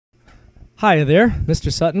Hi there,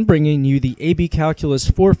 Mr. Sutton bringing you the AB Calculus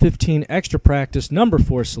 415 Extra Practice Number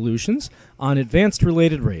 4 solutions on advanced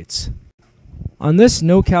related rates. On this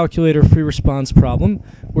no calculator free response problem,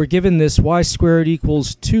 we're given this y squared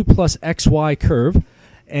equals 2 plus xy curve,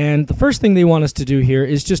 and the first thing they want us to do here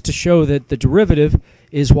is just to show that the derivative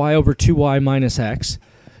is y over 2y minus x.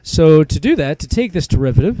 So to do that, to take this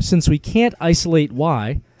derivative, since we can't isolate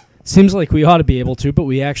y, seems like we ought to be able to, but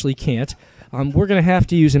we actually can't, we're going to have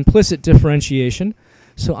to use implicit differentiation.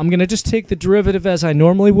 So I'm going to just take the derivative as I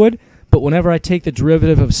normally would, but whenever I take the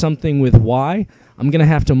derivative of something with y, I'm going to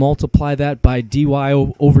have to multiply that by dy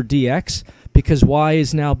over dx, because y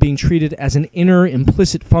is now being treated as an inner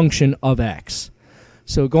implicit function of x.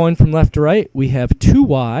 So going from left to right, we have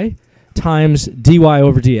 2y times dy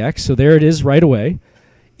over dx, so there it is right away,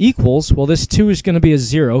 equals, well, this 2 is going to be a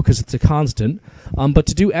 0 because it's a constant, but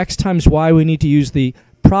to do x times y, we need to use the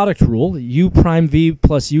product rule, u prime v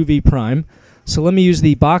plus uv prime. So let me use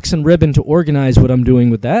the box and ribbon to organize what I'm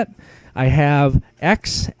doing with that. I have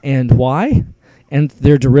x and y and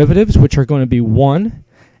their derivatives, which are going to be 1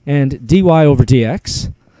 and dy over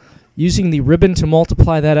dx. Using the ribbon to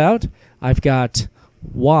multiply that out, I've got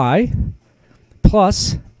y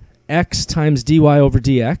plus x times dy over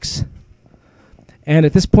dx. And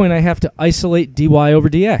at this point, I have to isolate dy over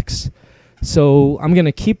dx. So I'm going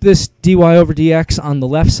to keep this dy over dx on the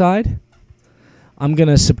left side. I'm going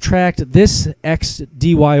to subtract this x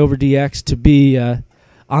dy over dx to be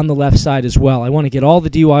on the left side as well. I want to get all the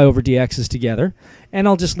dy over dx's together, and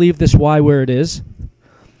I'll just leave this y where it is.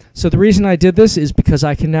 So the reason I did this is because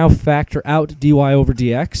I can now factor out dy over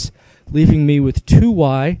dx, leaving me with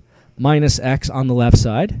 2y minus x on the left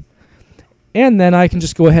side. And then I can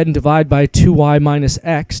just go ahead and divide by 2y minus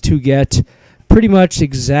x to get pretty much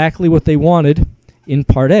exactly what they wanted in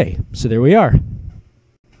part A. So there we are.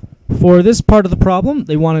 For this part of the problem,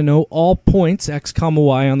 they want to know all points x comma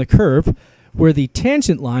y on the curve where the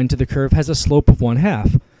tangent line to the curve has a slope of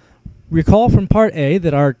 1/2. Recall from part A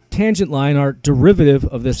that our tangent line, our derivative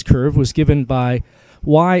of this curve, was given by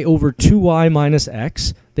y over 2y minus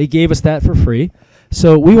x. They gave us that for free.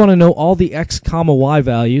 So we want to know all the x comma y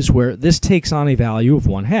values where this takes on a value of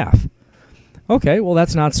 1/2. Okay, well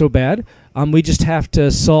that's not so bad. We just have to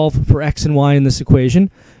solve for x and y in this equation.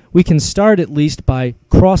 We can start at least by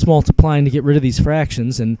cross-multiplying to get rid of these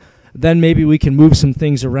fractions, and then maybe we can move some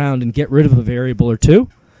things around and get rid of a variable or two.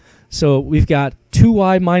 So we've got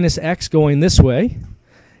 2y minus x going this way,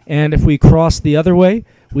 and if we cross the other way,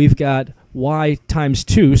 we've got y times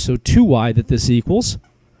 2, so 2y that this equals.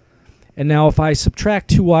 And now if I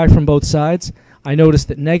subtract 2y from both sides, I notice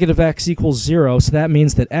that negative x equals 0, so that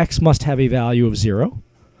means that x must have a value of 0.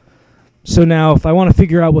 So now if I want to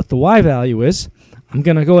figure out what the y value is, I'm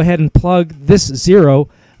going to go ahead and plug this 0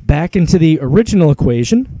 back into the original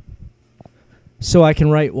equation. So I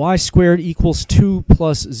can write y squared equals 2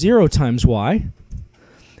 plus 0 times y.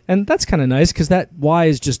 And that's kind of nice because that y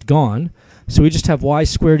is just gone. So we just have y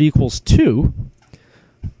squared equals 2,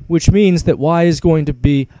 which means that y is going to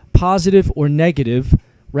be positive or negative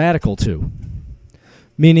radical 2.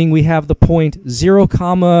 Meaning we have the point 0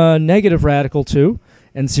 comma negative radical 2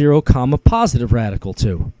 and 0 comma positive radical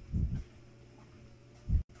 2.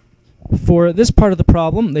 For this part of the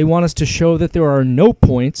problem, they want us to show that there are no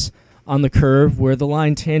points on the curve where the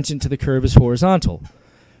line tangent to the curve is horizontal.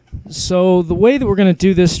 So the way that we're going to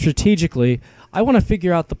do this strategically, I want to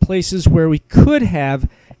figure out the places where we could have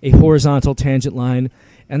a horizontal tangent line,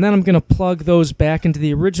 and then I'm going to plug those back into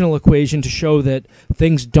the original equation to show that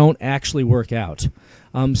things don't actually work out.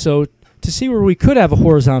 So to see where we could have a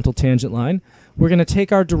horizontal tangent line, we're going to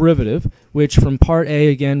take our derivative, which from part A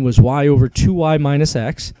again was y over 2y minus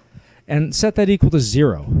x, and set that equal to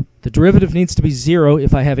 0. The derivative needs to be 0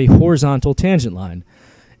 if I have a horizontal tangent line.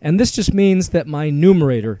 And this just means that my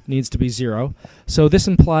numerator needs to be 0, so this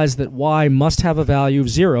implies that y must have a value of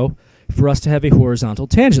 0 for us to have a horizontal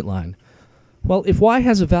tangent line. Well, if y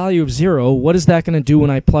has a value of 0, what is that going to do when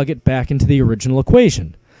I plug it back into the original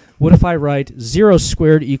equation? What if I write 0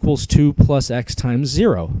 squared equals 2 plus x times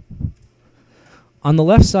 0? On the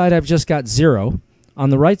left side, I've just got 0.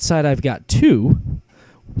 On the right side, I've got 2.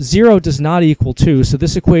 0 does not equal 2, so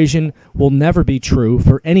this equation will never be true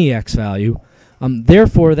for any x value.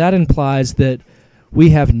 Therefore, that implies that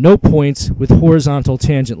we have no points with horizontal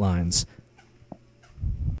tangent lines.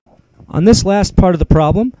 On this last part of the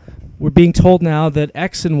problem, we're being told now that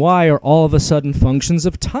x and y are all of a sudden functions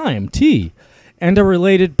of time, t, and are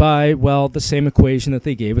related by, well, the same equation that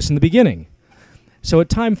they gave us in the beginning. So at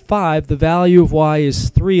time 5, the value of y is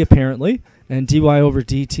 3 apparently, and dy over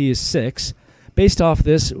dt is 6. Based off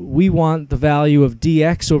this, we want the value of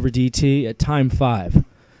dx over dt at time 5.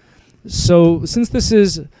 So since this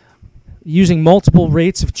is using multiple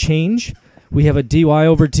rates of change, we have a dy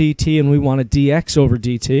over dt and we want a dx over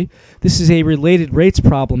dt. This is a related rates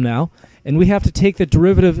problem now, and we have to take the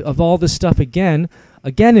derivative of all this stuff again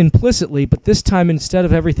implicitly, but this time instead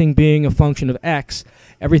of everything being a function of x,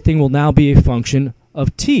 everything will now be a function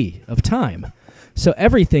of t, of time. So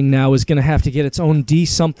everything now is going to have to get its own d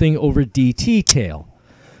something over dt tail.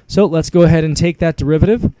 So let's go ahead and take that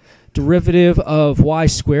derivative. Derivative of y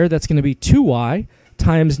squared, that's going to be 2y,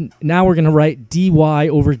 times, now we're going to write dy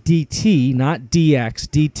over dt, not dx,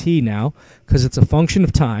 dt now, because it's a function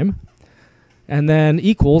of time. And then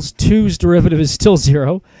equals, 2's derivative is still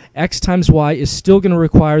 0. X times y is still going to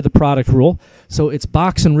require the product rule. So it's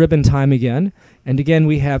box and ribbon time again. And again,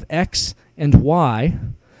 we have x and y.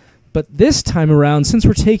 But this time around, since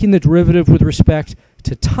we're taking the derivative with respect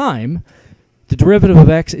to time, the derivative of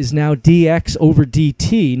x is now dx over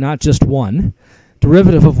dt, not just 1.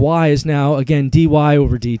 Derivative of y is now, again, dy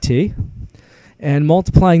over dt. And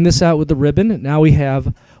multiplying this out with the ribbon, now we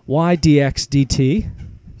have y dx dt,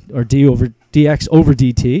 or dx over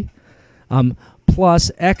dt,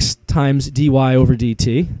 plus x times dy over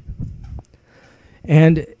dt.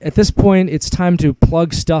 And at this point, it's time to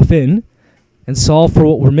plug stuff in and solve for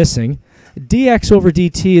what we're missing. Dx over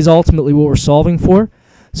dt is ultimately what we're solving for.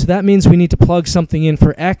 So that means we need to plug something in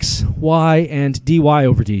for x, y, and dy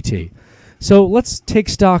over dt. So let's take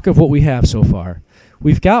stock of what we have so far.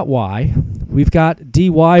 We've got y, we've got dy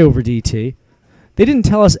over dt. They didn't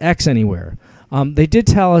tell us x anywhere. They did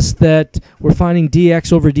tell us that we're finding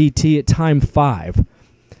dx over dt at time 5.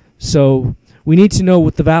 So we need to know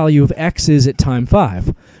what the value of x is at time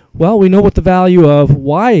 5. Well, we know what the value of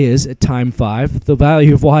y is at time 5. The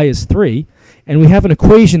value of y is 3. And we have an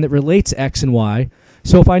equation that relates x and y.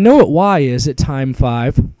 So if I know what y is at time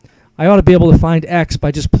 5, I ought to be able to find x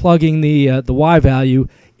by just plugging the y value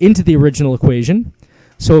into the original equation.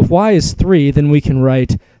 So if y is 3, then we can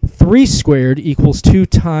write 3 squared equals 2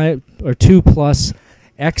 plus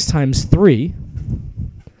x times 3.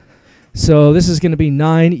 So this is going to be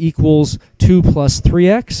 9 equals 2 plus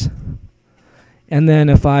 3x. And then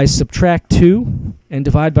if I subtract 2 and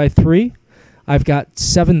divide by 3, I've got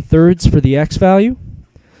 7/3 for the x value.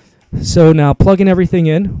 So now plugging everything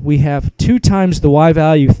in, we have 2 times the y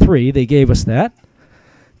value 3, they gave us that,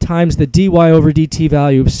 times the dy over dt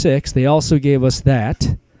value of 6, they also gave us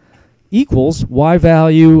that, equals y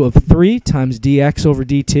value of 3 times dx over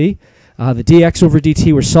dt. The dx over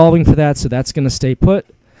dt, we're solving for that, so that's going to stay put,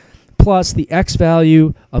 plus the x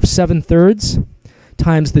value of 7/3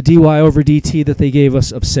 times the dy over dt that they gave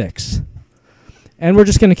us of 6. And we're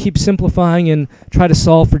just going to keep simplifying and try to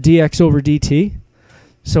solve for dx over dt.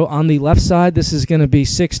 So on the left side, this is going to be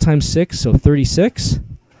 6 times 6, so 36.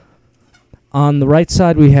 On the right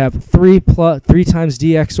side, we have 3 times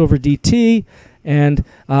dx over dt, and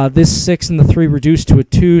this 6 and the 3 reduced to a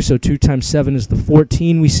 2, so 2 times 7 is the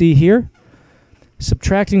 14 we see here.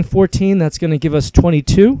 Subtracting 14, that's going to give us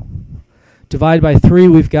 22. Divide by 3,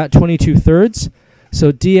 we've got 22/3.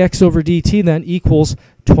 So dx over dt then equals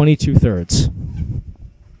 22/3.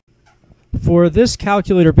 For this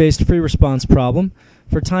calculator-based free response problem,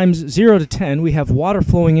 for times 0 to 10, we have water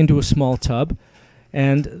flowing into a small tub,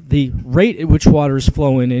 and the rate at which water is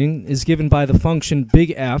flowing in is given by the function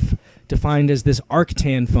big F, defined as this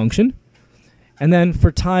arctan function. And then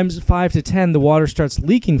for times 5 to 10, the water starts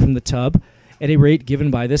leaking from the tub at a rate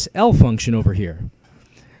given by this L function over here.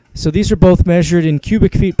 So these are both measured in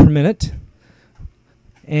cubic feet per minute,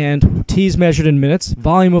 and T is measured in minutes.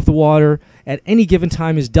 Volume of the water at any given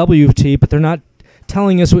time is W of T, but they're not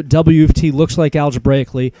telling us what W of T looks like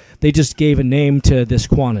algebraically. They just gave a name to this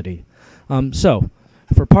quantity. So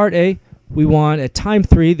for part A, we want at time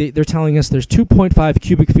 3, they're telling us there's 2.5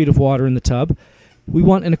 cubic feet of water in the tub. We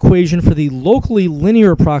want an equation for the locally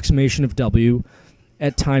linear approximation of W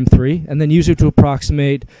at time 3, and then use it to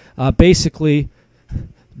approximate basically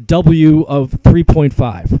W of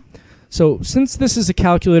 3.5. So since this is a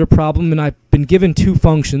calculator problem and I've been given 2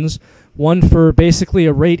 functions, one for basically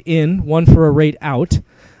a rate in, one for a rate out,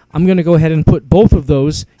 I'm going to go ahead and put both of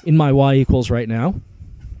those in my y equals right now.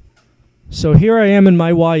 So here I am in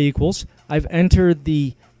my y equals. I've entered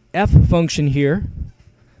the f function here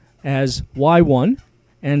as y1,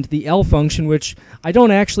 and the L function, which I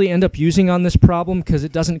don't actually end up using on this problem because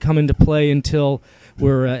it doesn't come into play until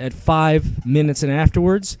we're at 5 minutes and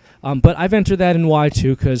afterwards. But I've entered that in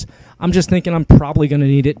y2 because I'm just thinking I'm probably going to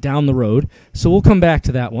need it down the road. So we'll come back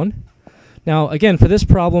to that one. Now, again, for this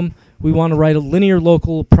problem, we want to write a linear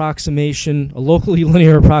local approximation, a locally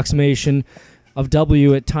linear approximation of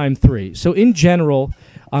W at time 3. So in general,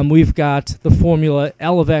 we've got the formula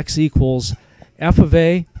L of x equals f of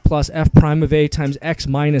a plus f prime of a times x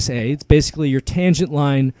minus a. It's basically your tangent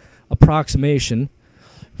line approximation.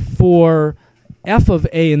 For f of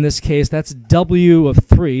a in this case, that's w of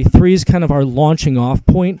 3. 3 is kind of our launching off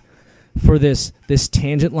point for this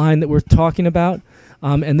tangent line that we're talking about.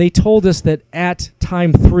 And they told us that at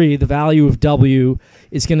time 3, the value of w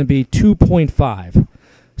is going to be 2.5.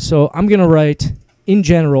 So I'm going to write, in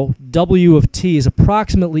general, w of t is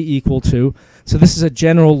approximately equal to, so this is a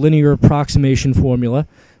general linear approximation formula.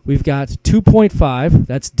 We've got 2.5,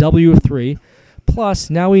 that's w of 3, plus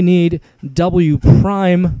now we need w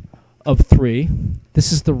prime of 3.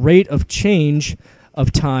 This is the rate of change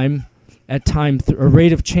of time at time, or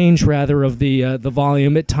rate of change rather of the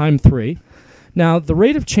volume at time 3. Now the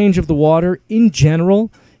rate of change of the water in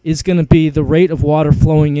general is going to be the rate of water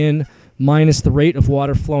flowing in minus the rate of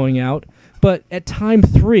water flowing out. But at time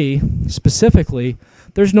 3 specifically,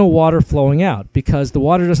 there's no water flowing out because the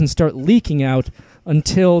water doesn't start leaking out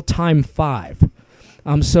until time 5.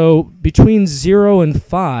 So between 0 and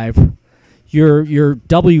 5, your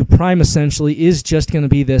w prime essentially is just going to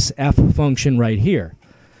be this f function right here.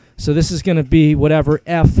 So this is going to be whatever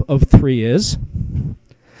f of 3 is,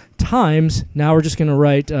 times, now we're just going to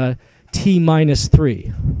write t minus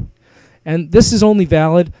 3. And this is only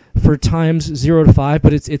valid for times 0 to 5,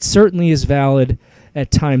 but it certainly is valid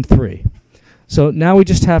at time 3. So now we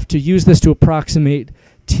just have to use this to approximate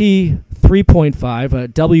t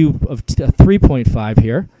 3.5, w of 3.5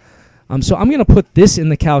 here. So I'm going to put this in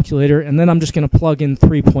the calculator, and then I'm just going to plug in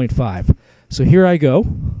 3.5. So here I go.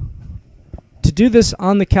 To do this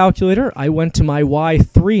on the calculator, I went to my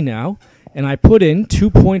y3 now, and I put in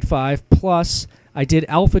 2.5 plus, I did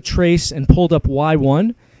alpha trace and pulled up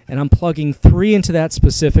y1, and I'm plugging 3 into that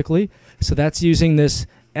specifically. So that's using this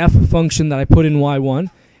f function that I put in y1.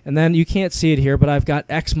 And then you can't see it here, but I've got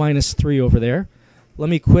x minus 3 over there. Let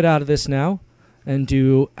me quit out of this now and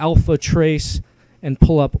do alpha trace and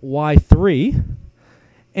pull up y3.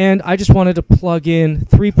 And I just wanted to plug in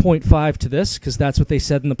 3.5 to this because that's what they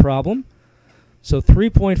said in the problem. So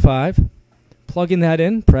 3.5, plugging that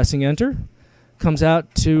in, pressing enter, comes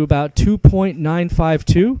out to about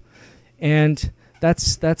 2.952, and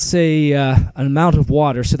that's an amount of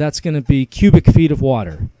water, so that's going to be cubic feet of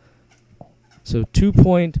water. So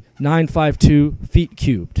 2.952 feet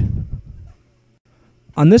cubed.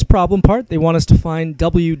 On this problem part, they want us to find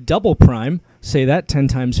w double prime, say that 10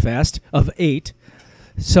 times fast, of 8.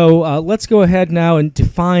 So let's go ahead now and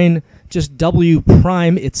define just w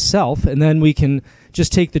prime itself, and then we can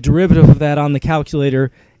just take the derivative of that on the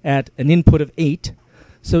calculator at an input of 8.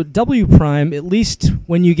 So w prime, at least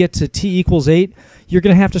when you get to t equals 8, you're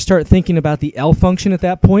going to have to start thinking about the L function at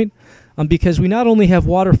that point, because we not only have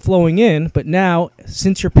water flowing in, but now,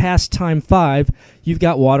 since you're past time 5, you've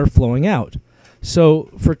got water flowing out. So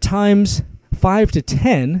for times 5 to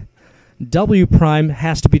 10, w prime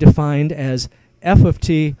has to be defined as f of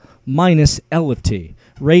t minus L of t,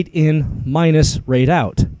 rate in minus rate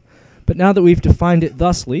out. But now that we've defined it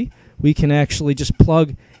thusly, we can actually just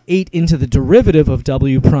plug 8 into the derivative of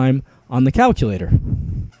w prime on the calculator.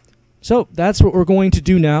 So that's what we're going to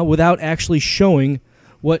do now without actually showing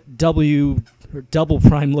what w or double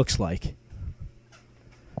prime looks like.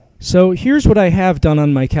 So here's what I have done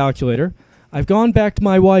on my calculator. I've gone back to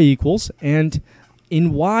my y equals, and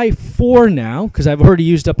in y4 now, because I've already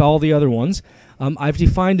used up all the other ones, I've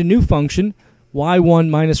defined a new function, y1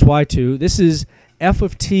 minus y2. This is f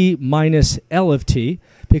of t minus L of t,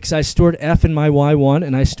 because I stored f in my y1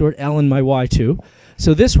 and I stored L in my y2.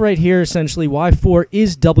 So this right here, essentially, y4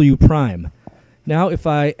 is w prime. Now if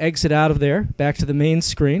I exit out of there, back to the main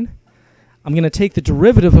screen, I'm going to take the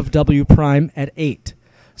derivative of w prime at 8.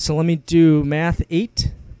 So let me do math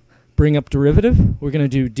 8, bring up derivative. We're going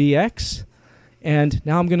to do dx. And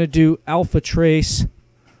now I'm going to do alpha trace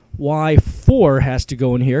y4 has to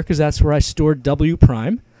go in here because that's where I stored w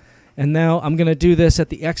prime. And now I'm going to do this at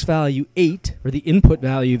the x value 8, or the input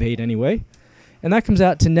value of 8 anyway. And that comes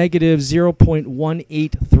out to negative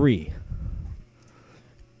 0.183.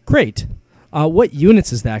 Great. What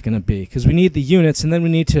units is that going to be? Because we need the units, and then we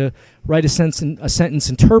need to write a sentence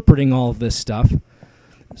interpreting all of this stuff.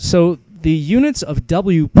 So the units of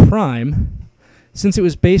w prime, since it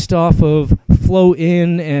was based off of flow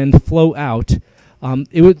in and flow out,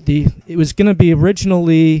 it was going to be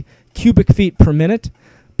originally cubic feet per minute,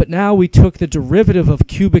 but now we took the derivative of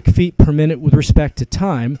cubic feet per minute with respect to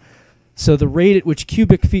time. So the rate at which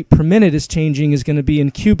cubic feet per minute is changing is going to be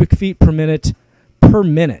in cubic feet per minute per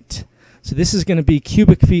minute. So this is going to be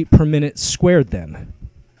cubic feet per minute squared then.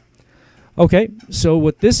 Okay, so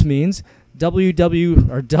what this means, w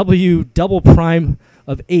double prime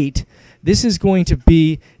of 8, this is going to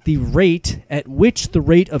be the rate at which the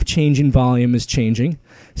rate of change in volume is changing.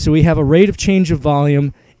 So we have a rate of change of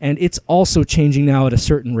volume, and it's also changing now at a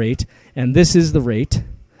certain rate, and this is the rate.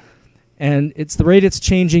 And it's the rate it's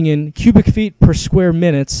changing in cubic feet per square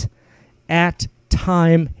minutes at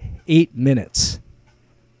time 8 minutes.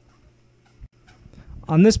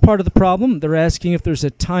 On this part of the problem, they're asking if there's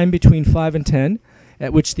a time between 5 and 10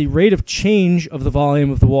 at which the rate of change of the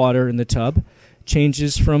volume of the water in the tub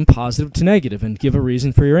changes from positive to negative, and give a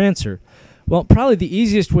reason for your answer. Well, probably the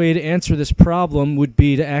easiest way to answer this problem would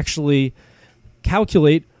be to actually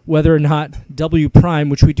calculate whether or not W prime,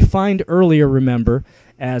 which we defined earlier, remember,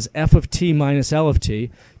 as f of t minus L of t,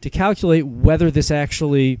 to calculate whether this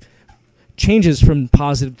actually changes from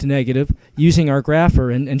positive to negative using our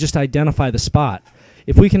grapher and just identify the spot.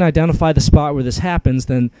 If we can identify the spot where this happens,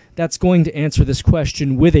 then that's going to answer this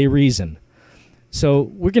question with a reason. So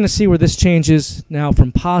we're going to see where this changes now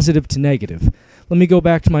from positive to negative. Let me go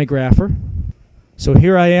back to my grapher. So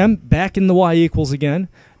here I am, back in the y equals again.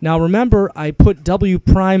 Now remember, I put W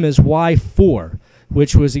prime as y4,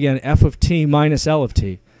 which was, again, f of t minus L of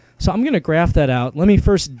t. So I'm going to graph that out. Let me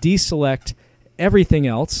first deselect everything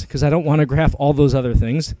else, because I don't want to graph all those other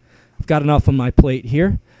things. I've got enough on my plate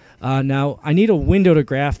here. Now, I need a window to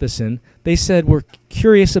graph this in. They said we're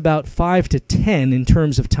curious about 5 to 10 in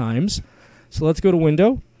terms of times. So let's go to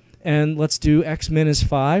Window, and let's do x min is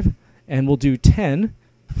 5, and we'll do 10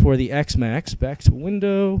 for the x max. Back to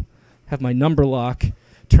Window, have my number lock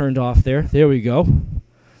turned off there. There we go.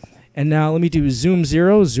 And now let me do zoom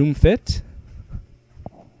 0, zoom fit.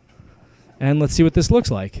 And let's see what this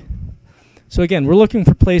looks like. So again, we're looking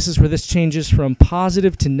for places where this changes from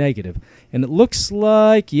positive to negative. And it looks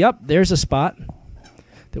like, yep, there's a spot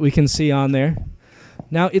that we can see on there.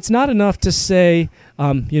 Now, it's not enough to say,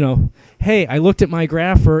 hey, I looked at my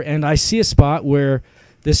grapher and I see a spot where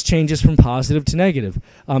this changes from positive to negative.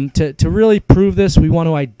 To really prove this, we want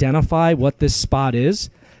to identify what this spot is,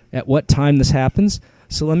 at what time this happens.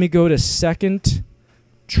 So let me go to second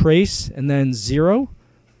trace and then 0.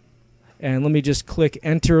 And let me just click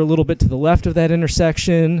enter a little bit to the left of that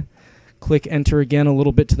intersection. Click enter again a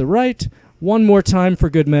little bit to the right. One more time for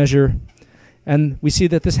good measure. And we see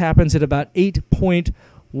that this happens at about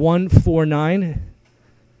 8.149.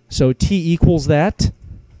 So t equals that.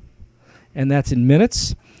 And that's in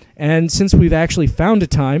minutes. And since we've actually found a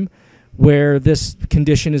time where this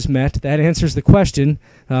condition is met, that answers the question.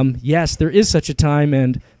 Yes, there is such a time,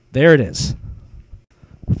 and there it is.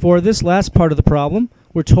 For this last part of the problem,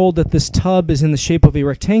 we're told that this tub is in the shape of a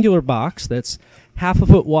rectangular box that's half a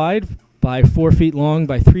foot wide by 4 feet long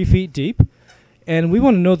by 3 feet deep. And we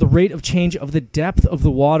want to know the rate of change of the depth of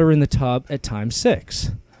the water in the tub at time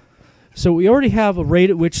 6. So we already have a rate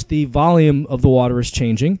at which the volume of the water is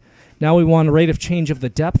changing. Now we want a rate of change of the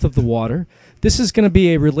depth of the water. This is going to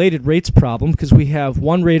be a related rates problem because we have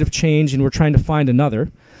one rate of change and we're trying to find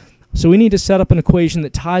another. So we need to set up an equation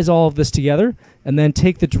that ties all of this together and then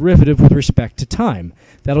take the derivative with respect to time.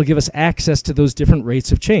 That'll give us access to those different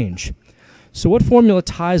rates of change. So what formula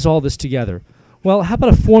ties all this together? Well, how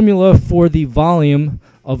about a formula for the volume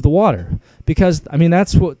of the water? Because, I mean,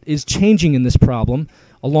 that's what is changing in this problem,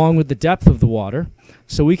 along with the depth of the water.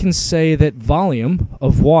 So we can say that volume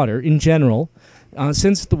of water in general,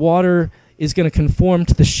 since the water is going to conform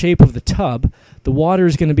to the shape of the tub, the water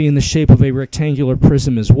is going to be in the shape of a rectangular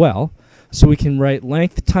prism as well. So we can write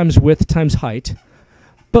length times width times height.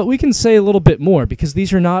 But we can say a little bit more because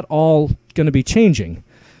these are not all going to be changing.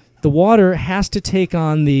 The water has to take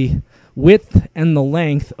on the width and the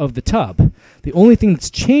length of the tub. The only thing that's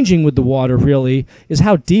changing with the water really is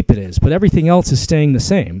how deep it is, but everything else is staying the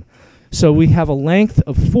same. So we have a length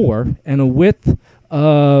of 4 and a width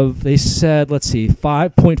of, they said, let's see,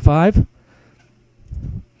 5.5.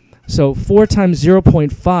 So 4 times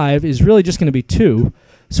 0.5 is really just going to be 2.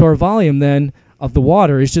 So our volume then of the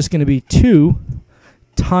water is just going to be 2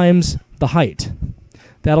 times the height.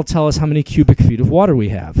 That'll tell us how many cubic feet of water we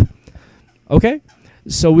have. Okay?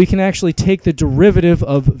 So we can actually take the derivative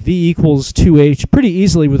of v equals 2h pretty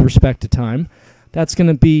easily with respect to time. That's going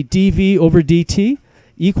to be dv over dt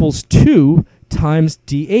equals 2 times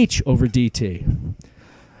dh over dt.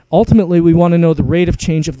 Ultimately, we want to know the rate of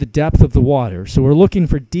change of the depth of the water. So we're looking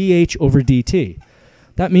for dh over dt.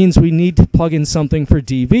 That means we need to plug in something for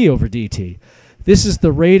dv over dt. This is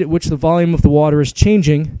the rate at which the volume of the water is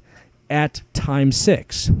changing at time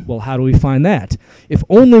 6. Well, how do we find that? If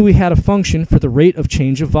only we had a function for the rate of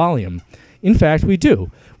change of volume. In fact, we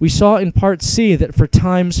do. We saw in part C that for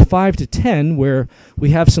times 5 to 10, where we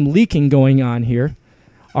have some leaking going on here,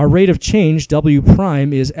 our rate of change, W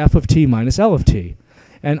prime, is f of t minus L of t.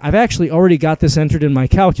 And I've actually already got this entered in my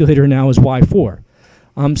calculator now as y4.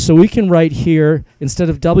 So we can write here, instead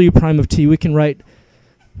of w prime of t, we can write,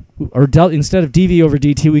 or instead of dv over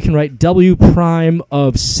dt, we can write w prime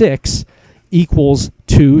of 6 equals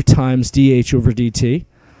 2 times dh over dt.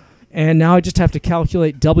 And now I just have to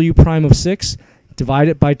calculate w prime of 6, divide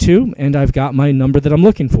it by 2, and I've got my number that I'm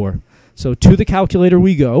looking for. So to the calculator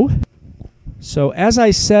we go. So as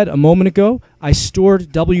I said a moment ago, I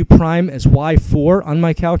stored w prime as y4 on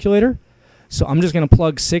my calculator. So I'm just going to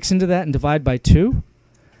plug 6 into that and divide by 2.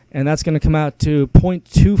 And that's going to come out to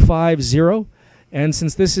 0.250. And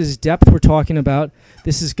since this is depth we're talking about,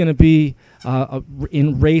 this is going to be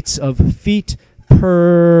in rates of feet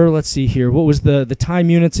per, let's see here, what was the time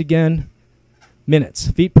units again?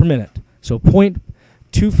 Minutes, feet per minute. So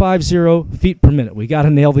 0.250 feet per minute. We got to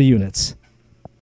nail the units.